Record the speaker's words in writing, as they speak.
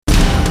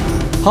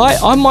Hi,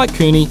 I'm Mike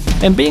Cooney,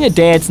 and being a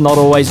dad's not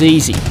always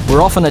easy.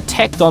 We're often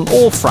attacked on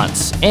all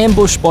fronts,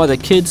 ambushed by the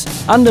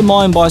kids,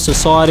 undermined by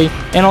society,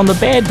 and on the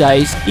bad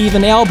days,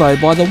 even elbowed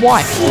by the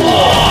wife.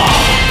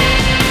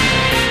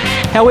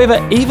 However,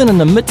 even in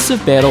the midst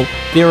of battle,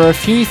 there are a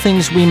few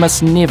things we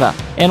must never,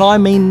 and I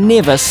mean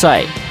never,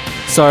 say.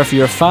 So if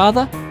you're a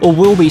father, or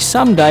will be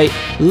someday,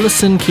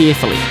 listen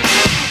carefully.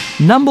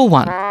 Number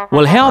 1.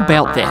 Well, how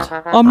about that?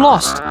 I'm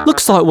lost.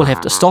 Looks like we'll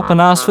have to stop and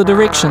ask for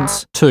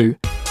directions. 2.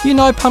 You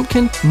know,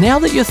 Pumpkin, now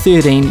that you're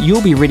 13,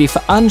 you'll be ready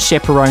for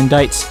unchaperoned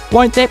dates.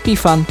 Won't that be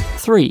fun?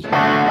 3.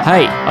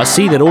 Hey, I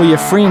see that all your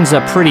friends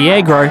are pretty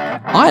aggro.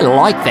 I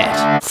like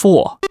that.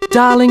 4.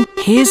 Darling,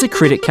 here's a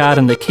credit card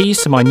and the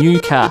keys to my new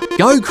car.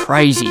 Go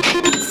crazy.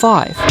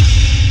 5.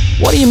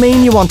 What do you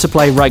mean you want to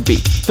play rugby?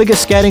 Figure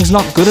skating's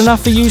not good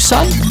enough for you,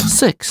 son?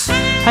 6.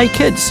 Hey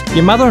kids,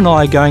 your mother and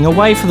I are going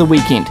away for the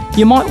weekend.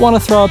 You might want to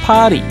throw a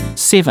party.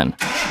 7.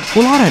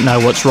 Well, I don't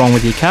know what's wrong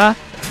with your car.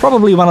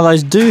 Probably one of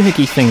those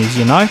doohickey things,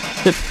 you know,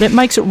 that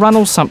makes it run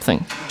or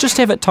something. Just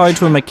have it towed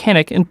to a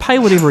mechanic and pay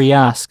whatever he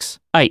asks.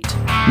 8.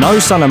 No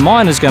son of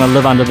mine is going to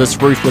live under this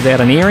roof without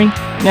an airing.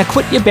 Now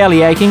quit your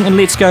belly aching and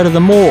let's go to the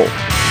mall.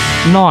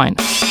 9.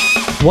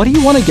 What do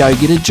you want to go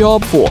get a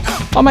job for?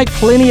 I'll make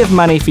plenty of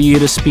money for you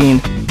to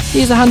spend.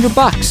 Here's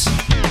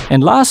 $100.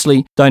 And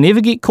lastly, don't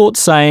ever get caught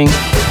saying,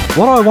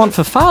 what I want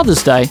for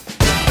Father's Day?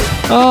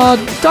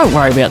 Don't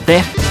worry about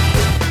that.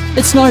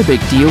 It's no big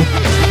deal.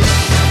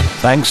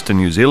 Thanks to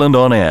New Zealand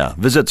On Air.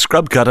 Visit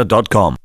scrubcutter.com.